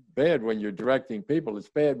bad when you're directing people. It's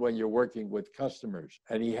bad when you're working with customers.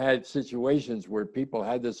 And he had situations where people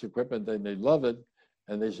had this equipment and they love it.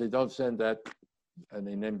 And they say, don't send that. And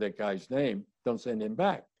they named that guy's name. Don't send him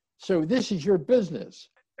back. So this is your business.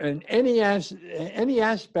 And any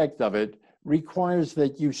aspect of it requires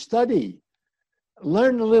that you study,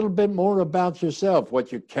 learn a little bit more about yourself,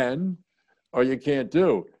 what you can or you can't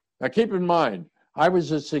do. Now, keep in mind, I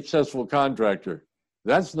was a successful contractor.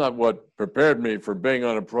 That's not what prepared me for being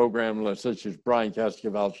on a program such as Brian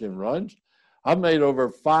Kaskavalchian runs. I've made over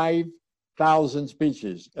 5,000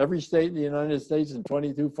 speeches, every state in the United States and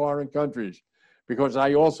 22 foreign countries, because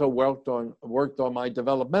I also worked on my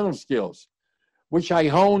developmental skills, which I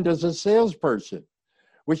honed as a salesperson,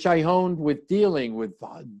 which I honed with dealing with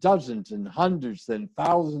dozens and hundreds and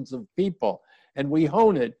thousands of people. And we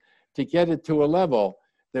hone it to get it to a level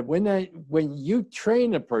that when you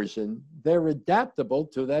train a person, they're adaptable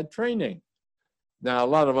to that training. Now, a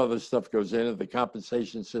lot of other stuff goes into the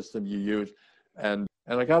compensation system you use. And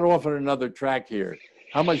I got off on another track here.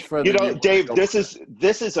 How much further? Dave, this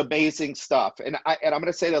is amazing stuff, and I'm going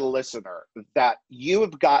to say to the listener that you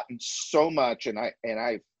have gotten so much, and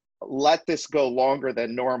I've let this go longer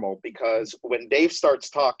than normal, because when Dave starts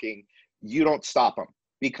talking, you don't stop him,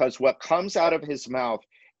 because what comes out of his mouth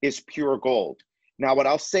is pure gold. Now, what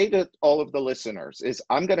I'll say to all of the listeners is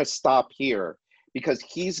I'm going to stop here because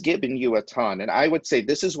he's given you a ton, and I would say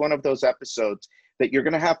this is one of those episodes that you're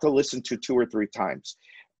going to have to listen to 2 or 3 times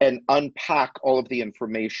and unpack all of the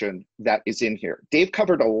information that is in here. Dave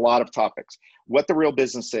covered a lot of topics. What the real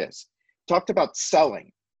business is. Talked about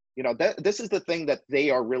selling. This is the thing that they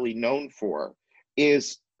are really known for,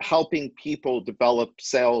 is helping people develop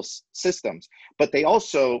sales systems. But they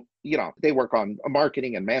also, they work on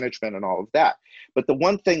marketing and management and all of that. But the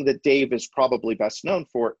one thing that Dave is probably best known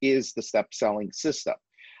for is the step selling system.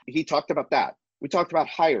 He talked about that. We talked about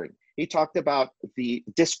hiring. He talked about the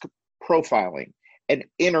disc profiling and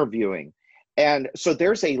interviewing. And so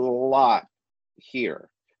there's a lot here.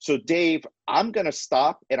 So Dave, I'm going to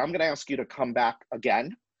stop and I'm going to ask you to come back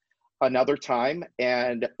again another time,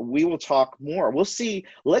 and we will talk more. Let's see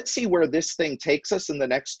where this thing takes us in the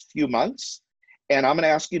next few months. And I'm going to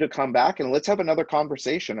ask you to come back and let's have another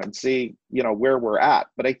conversation and see, where we're at.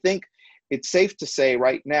 But I think it's safe to say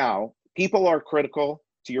right now, people are critical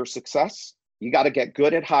to your success. You got to get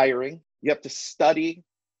good at hiring. You have to study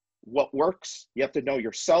what works. You have to know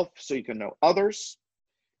yourself so you can know others.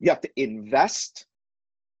 You have to invest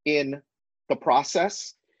in the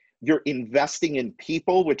process. You're investing in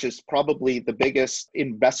people, which is probably the biggest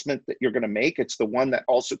investment that you're going to make. It's the one that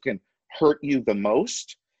also can hurt you the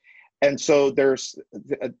most. And so there's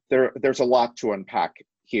a lot to unpack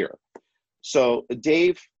here. So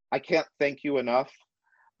Dave, I can't thank you enough.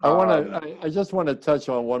 I just want to touch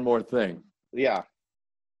on one more thing. Yeah.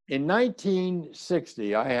 In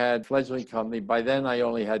 1960, I had a fledgling company. By then, I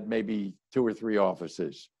only had maybe 2 or 3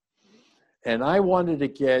 offices. And I wanted to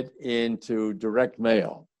get into direct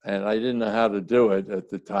mail, and I didn't know how to do it at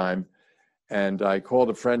the time. And I called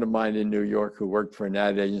a friend of mine in New York who worked for an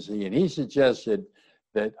ad agency, and he suggested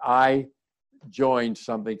that I join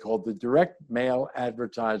something called the Direct Mail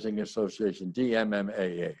Advertising Association,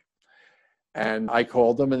 DMMAA. And I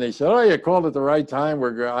called them, and they said, "Oh, you called at the right time.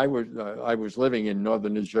 I was living in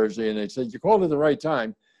northern New Jersey," and they said, "You called at the right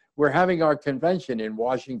time. We're having our convention in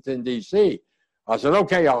Washington, D.C." I said,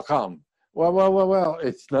 "Okay, I'll come." Well,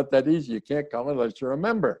 it's not that easy. You can't come unless you're a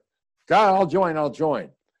member. God, I'll join.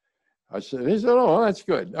 He said, "Oh, well, that's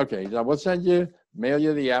good. Okay, now we'll mail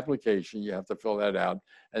you the application. You have to fill that out,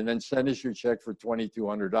 and then send us your check for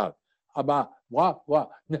 $2,200. About what? No,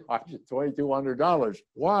 I said $2,200.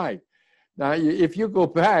 Why? Now, if you go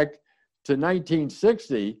back to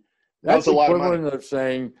 1960, that's a lot equivalent of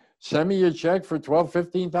saying, send me your check for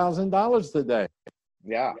 $12,000, $15,000 today.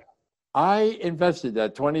 Yeah. I invested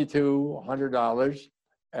that $2,200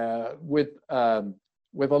 with a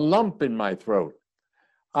lump in my throat.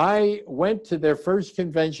 I went to their first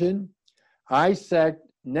convention. I sat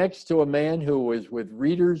next to a man who was with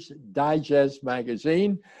Reader's Digest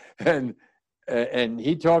magazine, and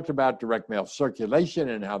he talked about direct mail circulation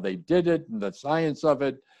and how they did it and the science of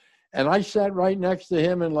it. And I sat right next to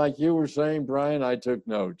him, and like you were saying, Brian, I took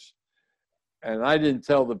notes. And I didn't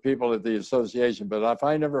tell the people at the association, but if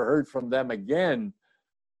I never heard from them again,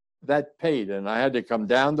 that paid. And I had to come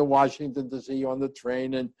down to Washington to see you on the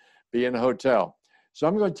train and be in a hotel. So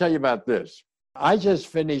I'm going to tell you about this. I just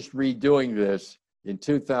finished redoing this in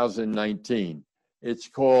 2019. It's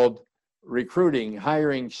called Recruiting,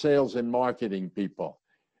 Hiring, Sales, and Marketing People.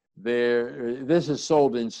 This is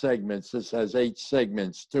sold in segments. This has 8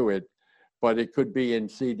 segments to it, but it could be in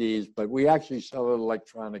CDs, but we actually sell it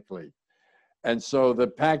electronically. And so the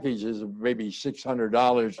package is maybe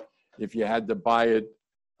 $600 if you had to buy it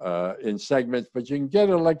in segments, but you can get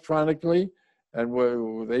it electronically,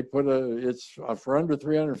 and they put it's for under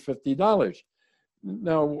 $350.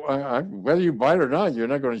 Now, whether you buy it or not, you're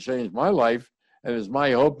not going to change my life. And it's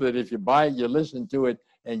my hope that if you buy it, you listen to it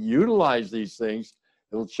and utilize these things,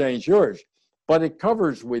 it'll change yours. But it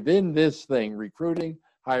covers within this thing, recruiting,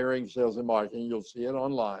 hiring, sales, and marketing. You'll see it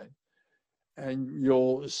online. And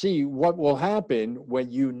you'll see what will happen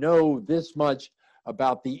when you know this much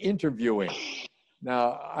about the interviewing.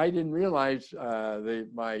 Now, I didn't realize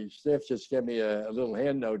my staff just gave me a little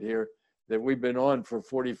hand note here that we've been on for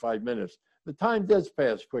 45 minutes. The time does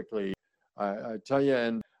pass quickly, I tell you,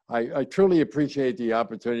 and I truly appreciate the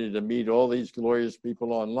opportunity to meet all these glorious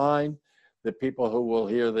people online, the people who will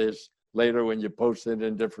hear this later when you post it in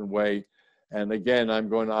a different way. And again, I'm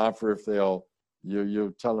going to offer, if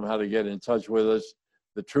you tell them how to get in touch with us,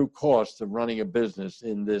 the true cost of running a business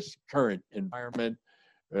in this current environment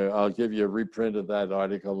I'll give you a reprint of that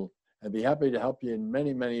article and be happy to help you in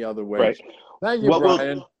many, many other ways. Right. Thank you,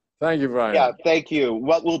 Brian. Thank you, Brian. Yeah, thank you.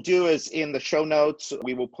 What we'll do is in the show notes,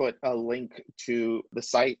 we will put a link to the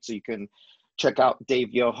site so you can check out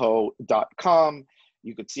daveyoho.com.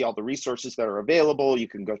 You can see all the resources that are available. You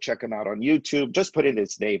can go check him out on YouTube. Just put in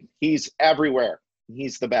his name. He's everywhere.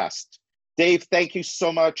 He's the best. Dave, thank you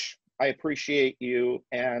so much. I appreciate you.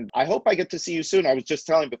 And I hope I get to see you soon. I was just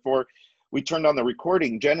telling before we turned on the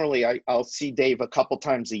recording, generally I'll see Dave a couple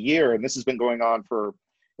times a year. And this has been going on for,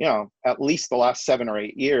 at least the last 7 or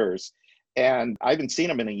 8 years. And I haven't seen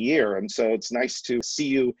him in a year. And so it's nice to see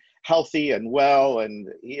you healthy and well. And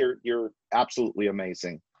you're absolutely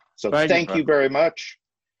amazing. So thank you very much.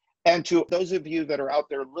 And to those of you that are out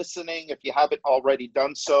there listening, if you haven't already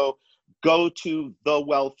done so, go to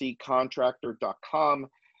thewealthycontractor.com,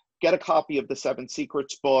 get a copy of the 7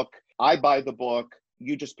 Secrets book. I buy the book.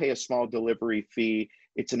 You just pay a small delivery fee.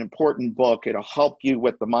 It's an important book. It'll help you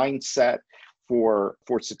with the mindset for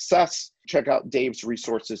success. Check out Dave's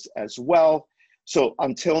resources as well. So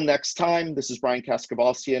until next time, this is Brian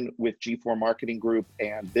Kaskavalciyan with G4 Marketing Group,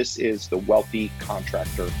 and this is the Wealthy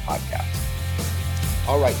Contractor Podcast.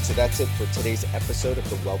 All right, so that's it for today's episode of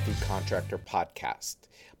the Wealthy Contractor Podcast.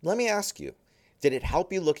 Let me ask you, did it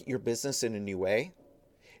help you look at your business in a new way?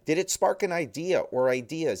 Did it spark an idea or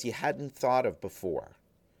ideas you hadn't thought of before?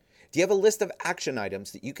 Do you have a list of action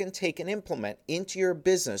items that you can take and implement into your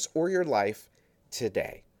business or your life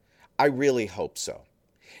today? I really hope so.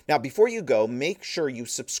 Now, before you go, make sure you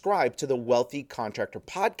subscribe to the Wealthy Contractor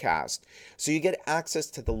Podcast so you get access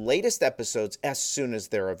to the latest episodes as soon as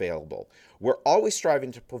they're available. We're always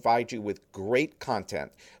striving to provide you with great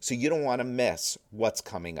content, so you don't want to miss what's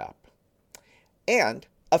coming up. And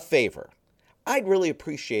a favor, I'd really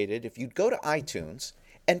appreciate it if you'd go to iTunes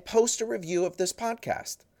and post a review of this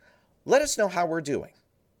podcast. Let us know how we're doing.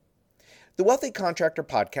 The Wealthy Contractor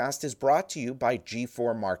Podcast is brought to you by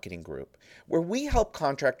G4 Marketing Group, where we help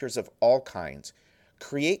contractors of all kinds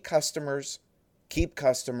create customers, keep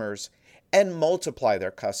customers, and multiply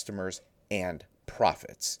their customers and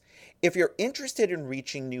profits. If you're interested in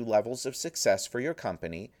reaching new levels of success for your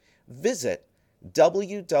company, visit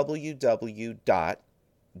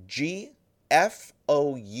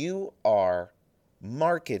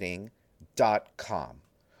www.gfourmarketing.com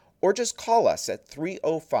or just call us at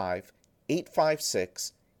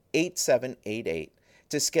 305-856-8788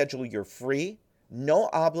 to schedule your free, no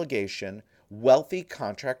obligation, Wealthy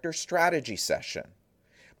Contractor Strategy Session.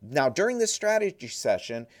 Now, during this strategy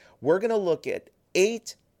session, we're going to look at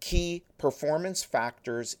 8 key performance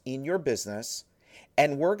factors in your business,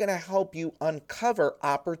 and we're going to help you uncover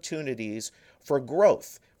opportunities for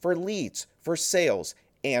growth, for leads, for sales,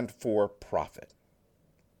 and for profit.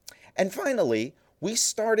 And finally, we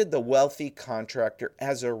started the Wealthy Contractor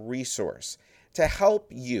as a resource to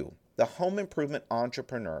help you, the home improvement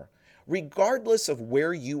entrepreneur, regardless of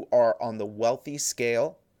where you are on the wealthy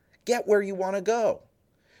scale, get where you want to go.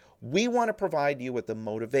 We want to provide you with the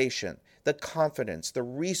motivation, the confidence, the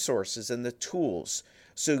resources, and the tools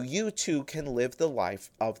so you too can live the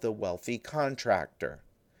life of the wealthy contractor.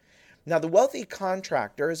 Now, the Wealthy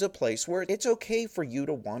Contractor is a place where it's okay for you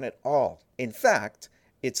to want it all. In fact,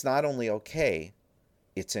 it's not only okay,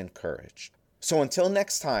 it's encouraged. So until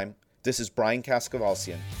next time, this is Brian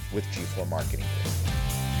Kaskavalciyan with G4 Marketing.